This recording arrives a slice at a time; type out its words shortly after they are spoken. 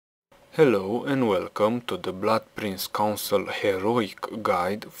Hello and welcome to the Blood Prince Council Heroic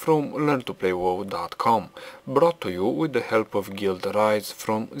Guide from LearnToPlayWoW.com, brought to you with the help of Guild Rise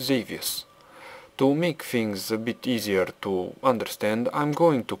from Xavius. To make things a bit easier to understand, I'm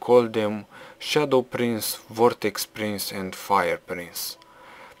going to call them Shadow Prince, Vortex Prince and Fire Prince.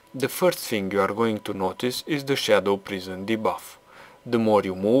 The first thing you are going to notice is the Shadow Prison debuff. The more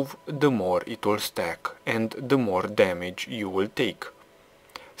you move, the more it will stack, and the more damage you will take.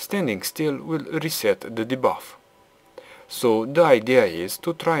 Standing still will reset the debuff. So the idea is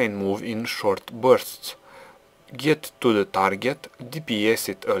to try and move in short bursts. Get to the target, DPS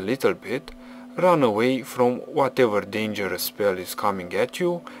it a little bit, run away from whatever dangerous spell is coming at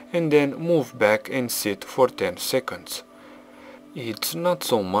you, and then move back and sit for 10 seconds. It's not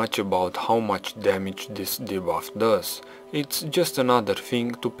so much about how much damage this debuff does, it's just another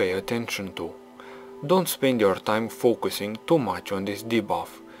thing to pay attention to. Don't spend your time focusing too much on this debuff.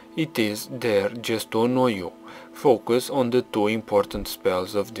 It is there just to annoy you. Focus on the two important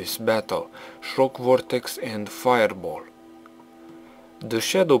spells of this battle, Shock Vortex and Fireball. The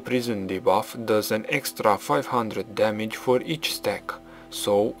Shadow Prison debuff does an extra 500 damage for each stack,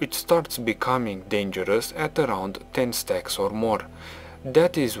 so it starts becoming dangerous at around 10 stacks or more.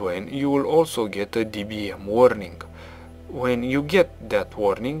 That is when you will also get a DBM warning. When you get that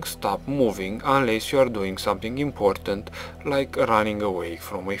warning, stop moving unless you are doing something important like running away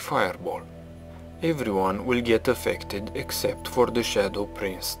from a fireball. Everyone will get affected except for the Shadow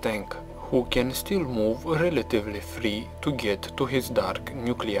Prince tank, who can still move relatively free to get to his dark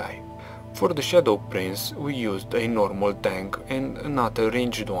nuclei. For the Shadow Prince we used a normal tank and not a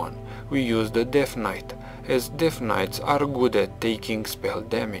ranged one. We used a Death Knight, as Death Knights are good at taking spell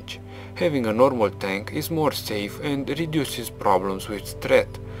damage. Having a normal tank is more safe and reduces problems with threat.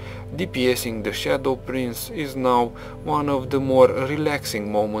 DPSing the Shadow Prince is now one of the more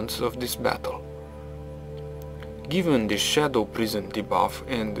relaxing moments of this battle. Given this Shadow Prison debuff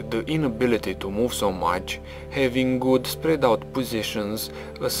and the inability to move so much, having good spread out positions,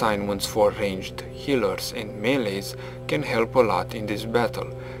 assignments for ranged, healers and melees can help a lot in this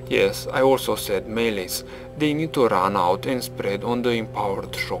battle. Yes, I also said melees. They need to run out and spread on the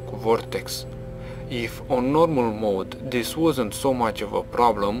empowered Shock Vortex. If on normal mode this wasn't so much of a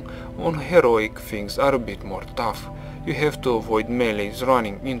problem, on heroic things are a bit more tough. You have to avoid melees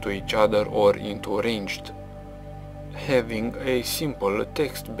running into each other or into ranged. Having a simple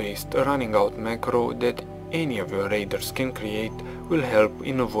text-based running out macro that any of your raiders can create will help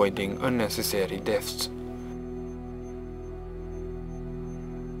in avoiding unnecessary deaths.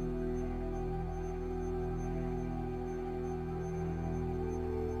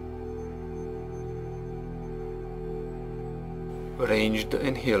 Ranged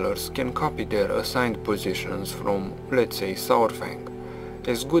and healers can copy their assigned positions from, let's say, Saurfang.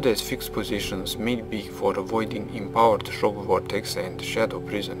 As good as fixed positions may be for avoiding empowered Shock Vortex and Shadow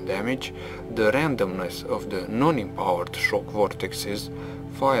Prison damage, the randomness of the non-empowered Shock Vortexes,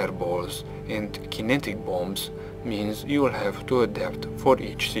 Fireballs and Kinetic Bombs means you will have to adapt for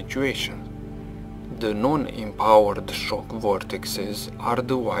each situation. The non-empowered Shock Vortexes are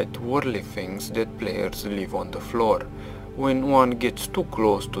the white whirly things that players leave on the floor. When one gets too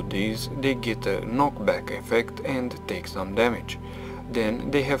close to these, they get a knockback effect and take some damage.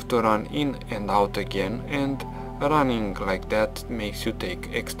 Then they have to run in and out again, and running like that makes you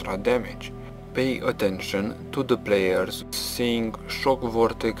take extra damage. Pay attention to the players saying Shock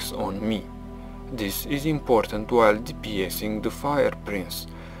Vortex on me. This is important while DPSing the Fire Prince.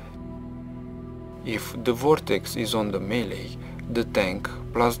 If the Vortex is on the melee, the tank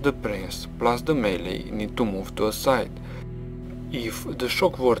plus the Prince plus the melee need to move to a side. If the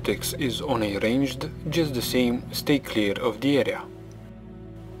Shock Vortex is on a ranged, just the same, stay clear of the area.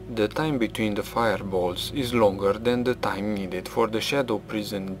 The time between the fireballs is longer than the time needed for the Shadow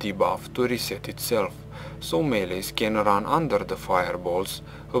Prison debuff to reset itself, so melees can run under the fireballs,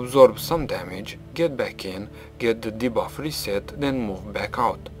 absorb some damage, get back in, get the debuff reset, then move back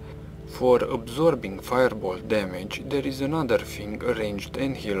out. For absorbing fireball damage, there is another thing ranged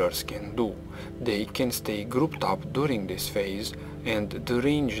and healers can do. They can stay grouped up during this phase, and the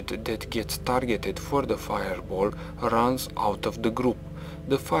ranged that gets targeted for the fireball runs out of the group.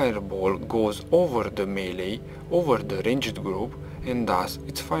 The fireball goes over the melee, over the ranged group, and thus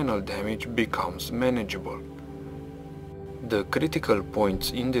its final damage becomes manageable. The critical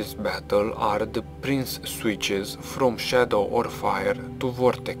points in this battle are the Prince switches from Shadow or Fire to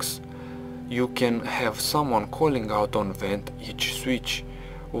Vortex. You can have someone calling out on vent each switch.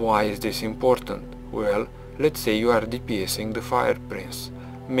 Why is this important? Well, let's say you are DPSing the Fire Prince.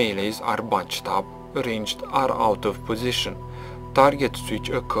 Melees are bunched up, ranged are out of position. target switch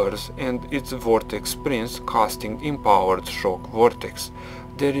occurs and its vortex sprints, casting empowered shock vortex.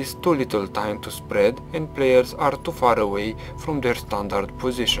 There is too little time to spread and players are too far away from their standard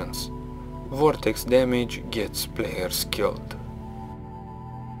positions. Vortex damage gets players killed.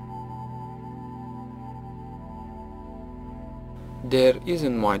 There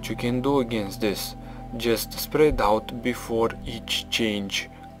isn't much you can do against this, just spread out before each change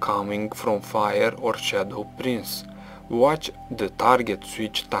coming from Fire or Shadow Prince. Watch the target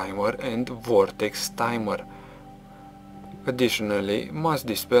switch timer and vortex timer. Additionally, must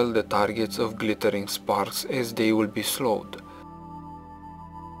dispel the targets of glittering sparks as they will be slowed.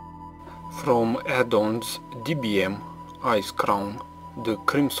 From add-ons DBM, Ice Crown, the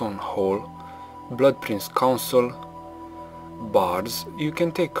Crimson Hole, Blood Prince Council, bars, you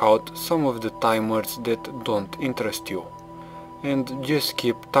can take out some of the timers that don't interest you, and just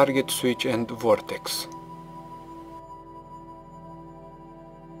keep target switch and vortex.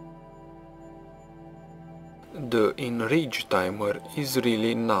 The enrage timer is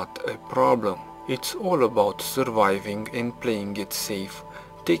really not a problem. It's all about surviving and playing it safe,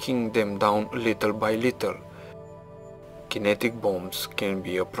 taking them down little by little. Kinetic bombs can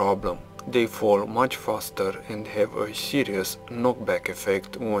be a problem. They fall much faster and have a serious knockback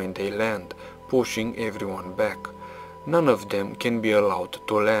effect when they land, pushing everyone back. None of them can be allowed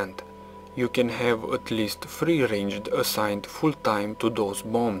to land. You can have at least 3 ranged assigned full time to those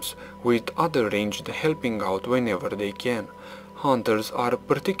bombs, with other ranged helping out whenever they can. Hunters are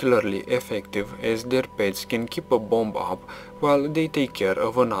particularly effective as their pets can keep a bomb up while they take care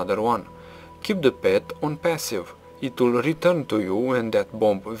of another one. Keep the pet on passive. It will return to you when that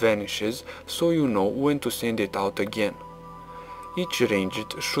bomb vanishes, so you know when to send it out again. Each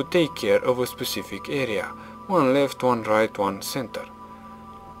ranged should take care of a specific area, one left, one right, one center.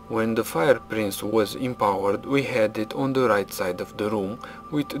 When the Fire Prince was empowered, we had it on the right side of the room,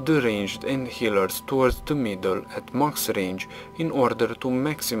 with the ranged and healers towards the middle at max range in order to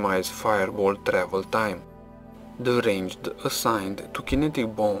maximize fireball travel time. The ranged assigned to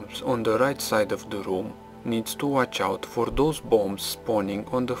kinetic bombs on the right side of the room needs to watch out for those bombs spawning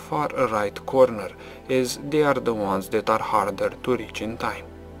on the far right corner, as they are the ones that are harder to reach in time.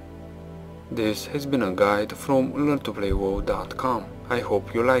 This has been a guide from LearnToPlayWoW.com. I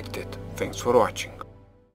hope you liked it. Thanks for watching.